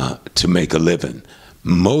to make a living.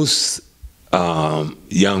 Most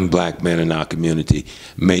young black men in our community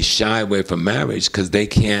may shy away from marriage because they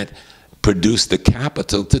can't produce the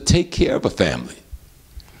capital to take care of a family.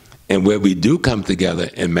 And where we do come together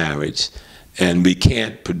in marriage and we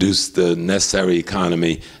can't produce the necessary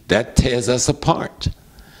economy, that tears us apart.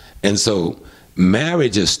 And so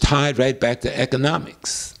marriage is tied right back to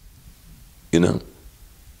economics, you know.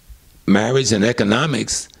 Marriage and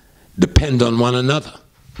economics depend on one another.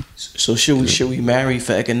 So should we marry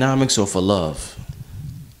for economics or for love?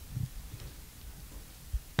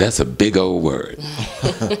 That's a big old word.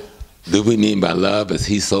 Do we mean by love is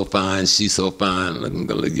he so fine, she's so fine? I'm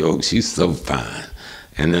gonna like, yo, she's so fine.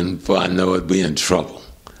 And then before I know it, we're in trouble.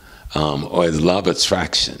 Or is love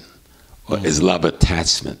attraction? Or is love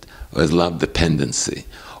attachment? Or is love dependency?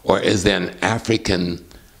 Or is there an African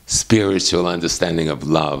spiritual understanding of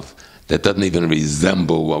love that doesn't even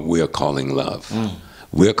resemble what we're calling love?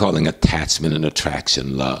 We're calling attachment and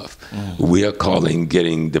attraction love. We're calling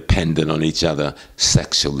getting dependent on each other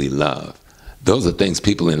sexually love. Those are things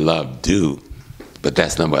people in love do, but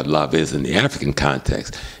that's not what love is in the African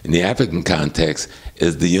context. In the African context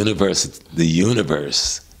is the universe,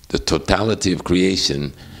 the totality of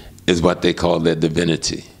creation is what they call their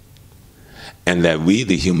divinity. And that we,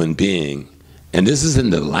 the human being, and this is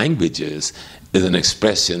in the languages, is an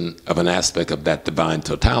expression of an aspect of that divine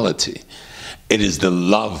totality. It is the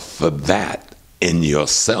love for that in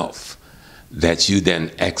yourself that you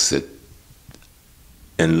then exit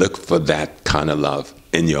and look for that kind of love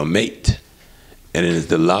in your mate. And it is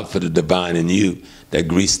the love for the divine in you that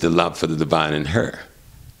greased the love for the divine in her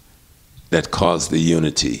that caused the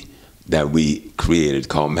unity that we created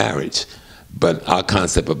called marriage. But our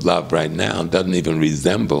concept of love right now doesn't even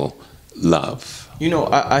resemble love. You know,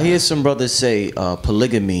 I hear some brothers say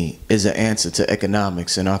polygamy is an answer to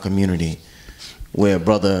economics in our community. Where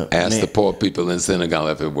brother... Ask the poor people in Senegal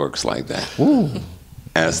if it works like that. Ooh.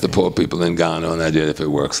 Ask the poor people in Ghana or Nigeria if it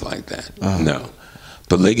works like that. No.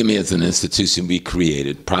 Polygamy is an institution we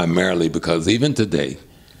created primarily because even today,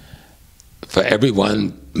 for every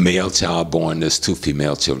one male child born, there's 2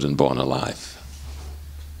 female children born alive.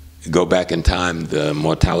 You go back in time, the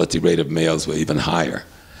mortality rate of males were even higher.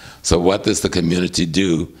 So what does the community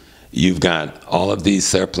do? You've got all of these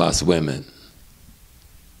surplus women,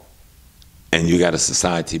 and you got a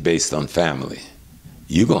society based on family.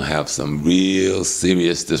 You're going to have some real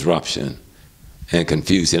serious disruption and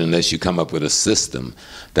confusion unless you come up with a system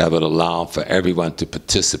that would allow for everyone to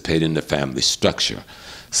participate in the family structure.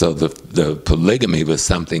 So the polygamy was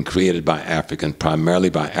something created by primarily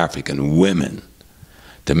by African women,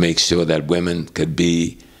 to make sure that women could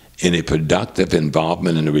be in a productive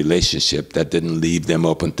involvement in a relationship that didn't leave them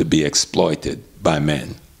open to be exploited by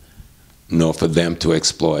men, nor for them to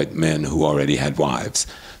exploit men who already had wives.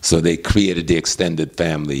 So they created the extended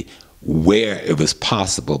family where it was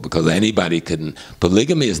possible, because anybody couldn't.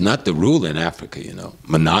 Polygamy is not the rule in Africa, you know.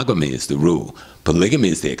 Monogamy is the rule. Polygamy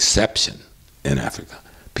is the exception in Africa.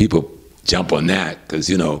 People jump on that because,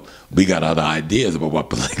 you know, we got other ideas about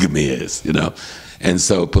what polygamy is, you know. And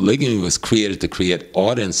so polygamy was created to create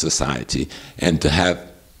order in society and to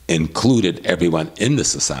have included everyone in the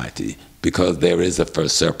society, because there is a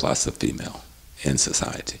first surplus of female in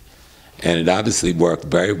society. And it obviously worked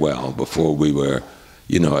very well before we were,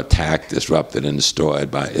 you know, attacked, disrupted, and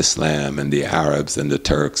destroyed by Islam and the Arabs and the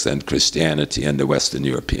Turks and Christianity and the Western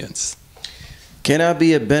Europeans. Can I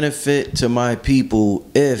be a benefit to my people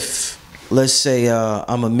if, let's say,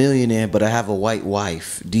 I'm a millionaire, but I have a white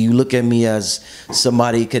wife? Do you look at me as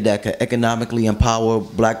somebody that could economically empower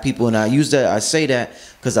black people? And I say that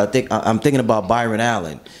because I'm thinking about Byron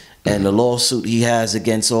Allen and the lawsuit he has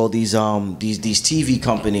against all these TV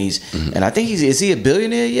companies. And I think is he a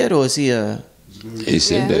billionaire yet, or is he a? He's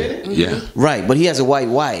in there, yeah. Right, but he has a white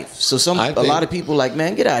wife. So a lot of people like,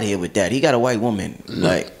 man, get out of here with that. He got a white woman,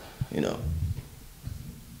 like, you know.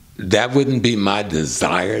 That wouldn't be my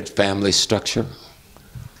desired family structure.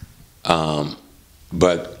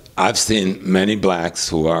 But I've seen many blacks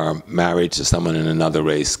who are married to someone in another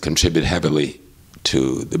race contribute heavily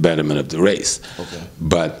to the betterment of the race. Okay.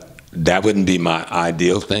 But that wouldn't be my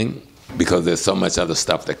ideal thing, because there's so much other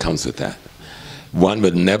stuff that comes with that. One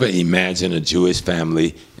would never imagine a Jewish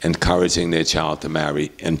family encouraging their child to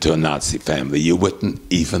marry into a Nazi family. You wouldn't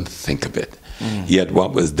even think of it. Yet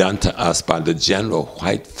what was done to us by the general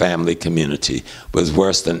white family community was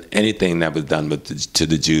worse than anything that was done to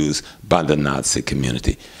the Jews by the Nazi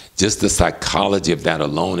community. Just the psychology of that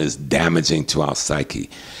alone is damaging to our psyche.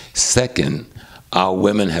 Second, our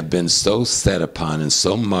women have been so set upon and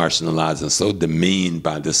so marginalized and so demeaned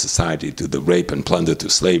by this society through the rape and plunder, through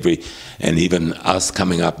slavery, and even us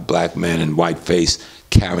coming up, black men in white face,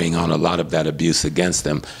 carrying on a lot of that abuse against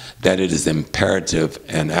them, that it is imperative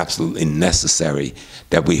and absolutely necessary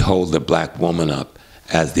that we hold the black woman up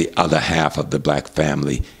as the other half of the black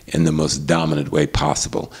family in the most dominant way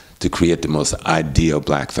possible to create the most ideal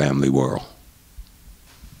black family world.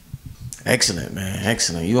 Excellent, man.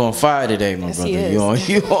 Excellent. You on fire today, my brother. You on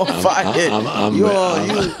fire.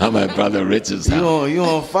 I'm at Brother Rich's house. You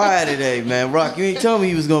on fire today, man. Rock, you ain't tell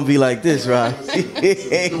me you was gonna be like this, Rock. You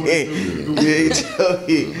ain't tell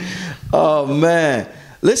me. Oh man.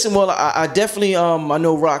 Listen, well, I definitely I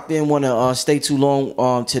know Rock didn't want to stay too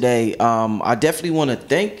long today. I definitely want to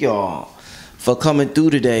thank y'all for coming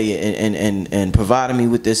through today and providing me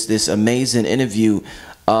with this amazing interview.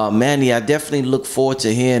 Mandy, I definitely look forward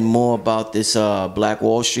to hearing more about this Black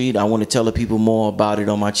Wall Street. I want to tell the people more about it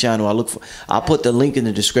on my channel. I'll put the link in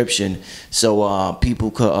the description so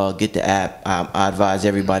people could get the app. I advise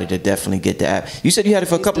everybody to definitely get the app. You said you had it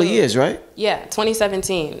for a couple of years, right? Yeah,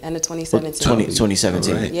 2017, end of 2017.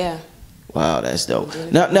 2017. Right. Yeah. Wow, that's dope.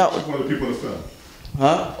 Now, One of the people in the film.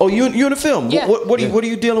 huh? Oh, you in the film? Yeah. What are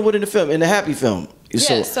you dealing with in the film? In the Happy film?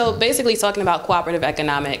 Yeah, so basically talking about cooperative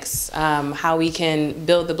economics, how we can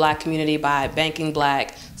build the Black community by banking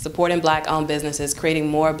Black, supporting Black-owned businesses, creating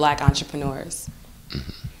more Black entrepreneurs.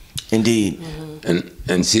 Indeed.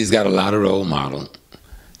 And she's got a lot of role models.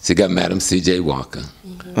 She got Madam C.J. Walker.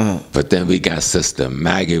 But then we got Sister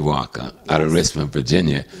Maggie Walker out of Richmond,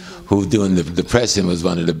 Virginia, who during the Depression was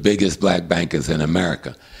one of the biggest Black bankers in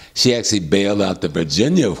America. She actually bailed out the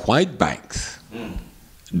Virginia white banks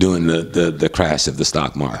during the crash of the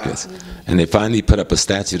stock markets. And they finally put up a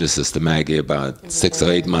statue to Sister Maggie about 6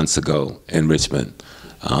 or 8 months ago in Richmond,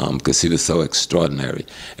 because she was so extraordinary.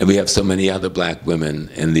 And we have so many other Black women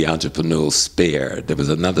in the entrepreneurial sphere. There was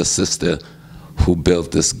another sister who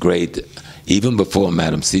built this great, even before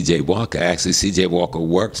Madam C.J. Walker, actually C.J. Walker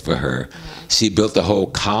worked for her. She built a whole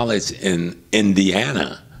college in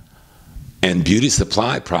Indiana and beauty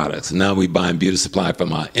supply products. Now we're buying beauty supply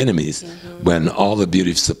from our enemies when all the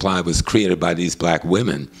beauty supply was created by these Black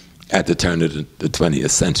women at the turn of the 20th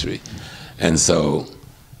century. And so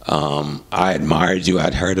I admired you,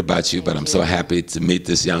 I'd heard about you, but I'm so happy to meet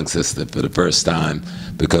this young sister for the first time,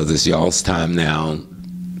 because it's y'all's time now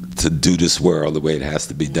to do this world the way it has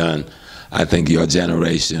to be done. I think your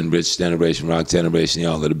generation, Rich generation, Rock generation,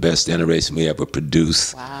 y'all are the best generation we ever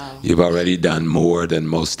produced. Wow. You've already done more than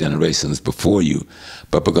most generations before you.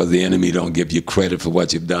 But because the enemy don't give you credit for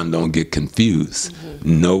what you've done, don't get confused.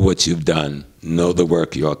 Know what you've done. Know the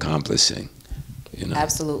work you're accomplishing. You know?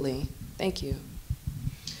 Absolutely. Thank you.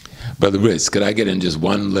 Brother Rich, could I get in just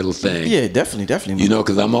one little thing? Yeah, definitely. You know,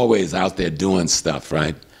 because I'm always out there doing stuff,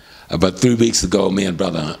 right? About 3 weeks ago, me and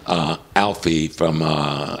Brother Alfie from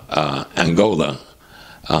Angola,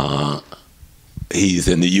 he's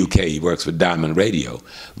in the UK, he works for Diamond Radio.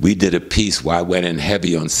 We did a piece where I went in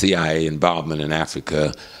heavy on CIA involvement in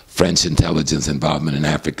Africa, French intelligence involvement in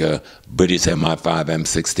Africa, British MI5,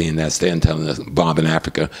 M16, that's their intelligence involvement in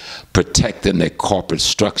Africa, protecting their corporate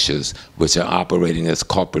structures, which are operating as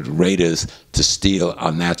corporate raiders to steal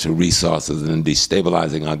our natural resources and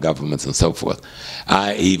destabilizing our governments and so forth.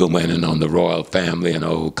 I even went in on the royal family and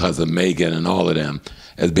old cousin Meghan and all of them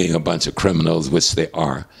as being a bunch of criminals, which they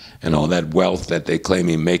are. And all that wealth that they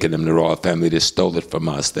claiming making them the royal family, they stole it from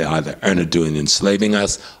us. They either earned it doing enslaving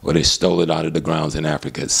us, or they stole it out of the grounds in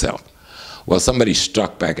Africa itself. Well, somebody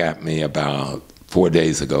struck back at me about 4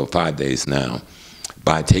 days ago, 5 days now,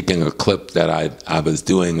 by taking a clip that I was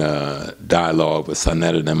doing a dialogue with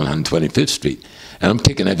Sonetta and them on 125th Street. And I'm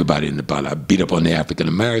kicking everybody in the butt. I beat up on the African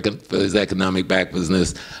American for his economic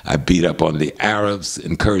backwardness. I beat up on the Arabs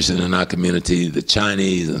incursion in our community, the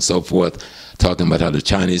Chinese and so forth, talking about how the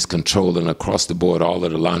Chinese controlling across the board all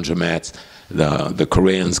of the laundromats, the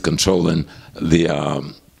Koreans controlling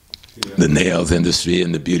the nails industry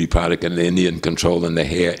and the beauty product, and the Indian controlling the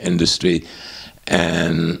hair industry.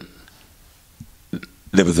 And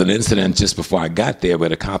there was an incident just before I got there where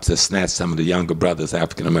the cops had snatched some of the younger brothers,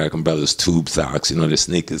 African-American brothers, tube socks, you know, their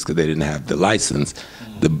sneakers, because they didn't have the license,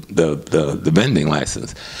 the vending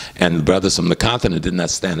license. And the brothers from the continent did not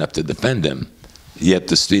stand up to defend them. Yet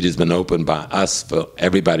the street has been opened by us for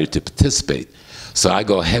everybody to participate. So I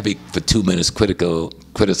go heavy for 2 minutes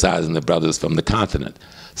criticizing the brothers from the continent.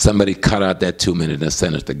 Somebody cut out that 2 minutes and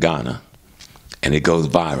sent it to Ghana. And it goes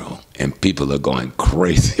viral, and people are going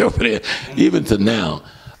crazy over there, even to now,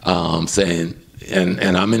 saying,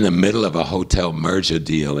 and I'm in the middle of a hotel merger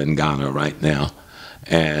deal in Ghana right now,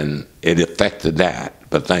 and it affected that,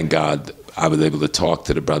 but thank God I was able to talk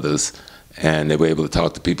to the brothers, and they were able to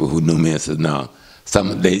talk to people who knew me and said, no,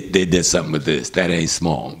 they did something with this. That ain't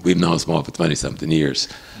small. We've known small for 20-something years.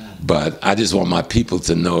 But I just want my people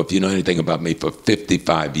to know, if you know anything about me, for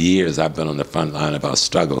 55 years, I've been on the front line of our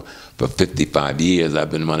struggle. For 55 years,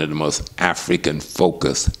 I've been one of the most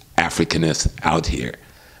African-focused Africanists out here,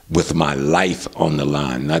 with my life on the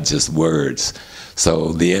line, not just words. So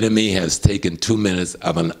the enemy has taken 2 minutes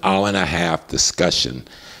of an hour-and-a-half discussion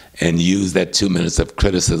and used that 2 minutes of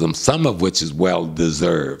criticism, some of which is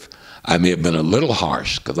well-deserved. I may have been a little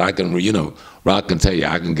harsh, because I can, you know, Rock can tell you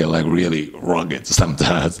I can get like really rugged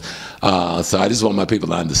sometimes. So I just want my people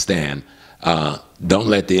to understand, don't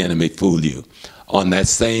let the enemy fool you. On that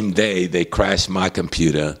same day, they crashed my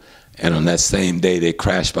computer, and on that same day, they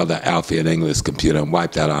crashed Brother Alfie and English computer and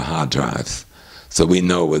wiped out our hard drives. So we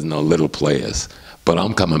know it was no little players. but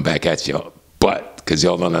I'm coming back at your butt because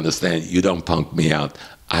y'all don't understand. You don't punk me out,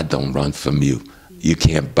 I don't run from you. You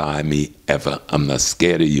can't buy me ever. I'm not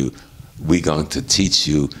scared of you. We're going to teach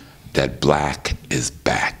you that black is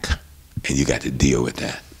back, and you got to deal with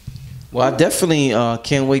that. Well, I definitely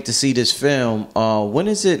can't wait to see this film. When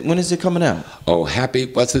is it coming out? Oh, Happy,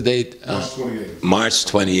 what's the date? March 28th. March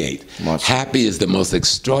 28th. Happy is the most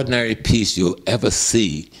extraordinary piece you'll ever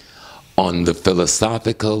see on the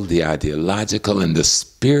philosophical, the ideological, and the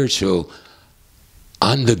spiritual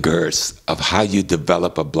undergirds of how you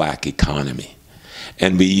develop a black economy.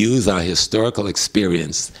 And we use our historical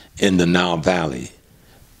experience in the Nile Valley,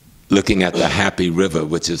 looking at the Happy River,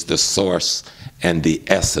 which is the source and the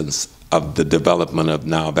essence of the development of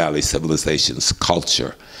Nile Valley civilization's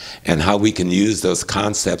culture, and how we can use those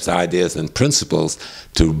concepts, ideas, and principles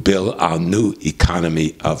to build our new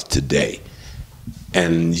economy of today.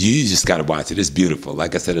 And you just got to watch it. It's beautiful.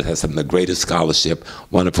 Like I said, it has some of the greatest scholarship,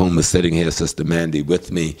 one of whom is sitting here, Sister Mandy,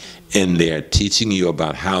 with me in there, teaching you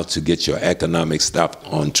about how to get your economic stuff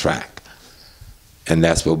on track. And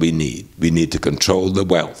that's what we need. We need to control the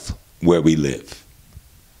wealth where we live.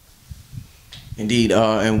 Indeed.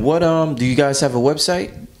 And what do you guys have a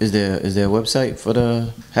website? Is there a website for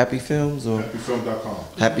the Happy Films or Happyfilm.com?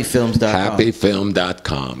 Happyfilms.com.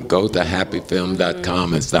 Happyfilm.com. Go to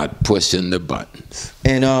happyfilm.com and start pushing the buttons.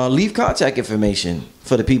 And leave contact information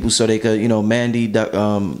for the people so they could, Mandy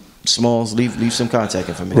Smalls, leave some contact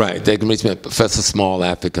information. Right. They can reach me at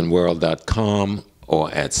ProfessorSmallAfricanWorld.com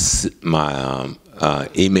or at my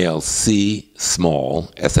email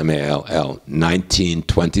csmall, S-M-A-L-L,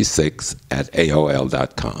 1926 at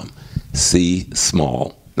AOL.com.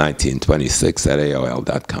 csmall, 1926 at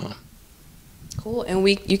AOL.com. Cool. And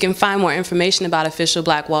you can find more information about Official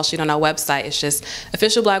Black Wall Street on our website. It's just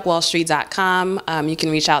officialblackwallstreet.com. You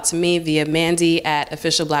can reach out to me via Mandy at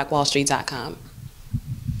officialblackwallstreet.com.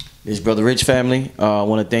 This is Brother Rich family. I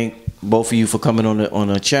want to thank both of you for coming on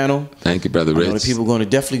the channel. Thank you, Brother Rich. I know the people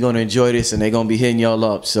definitely going to enjoy this, and they're going to be hitting y'all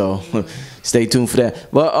up. So stay tuned for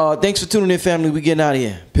that. But thanks for tuning in, family. We getting out of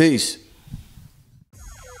here. Peace.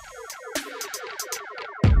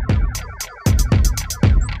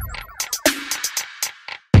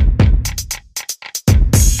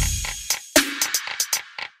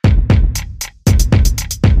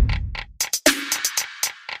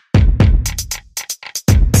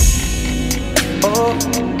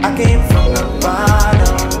 I came from the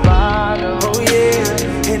bottom, oh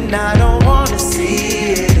yeah, and I don't wanna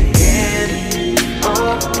see it again.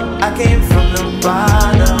 Oh, I came from the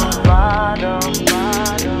bottom,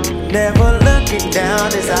 never looking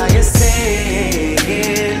down as I ascend.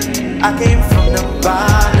 I came from the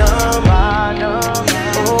bottom,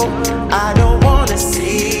 oh, I don't wanna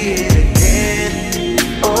see it again.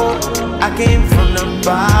 Oh, I came from the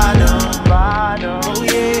bottom.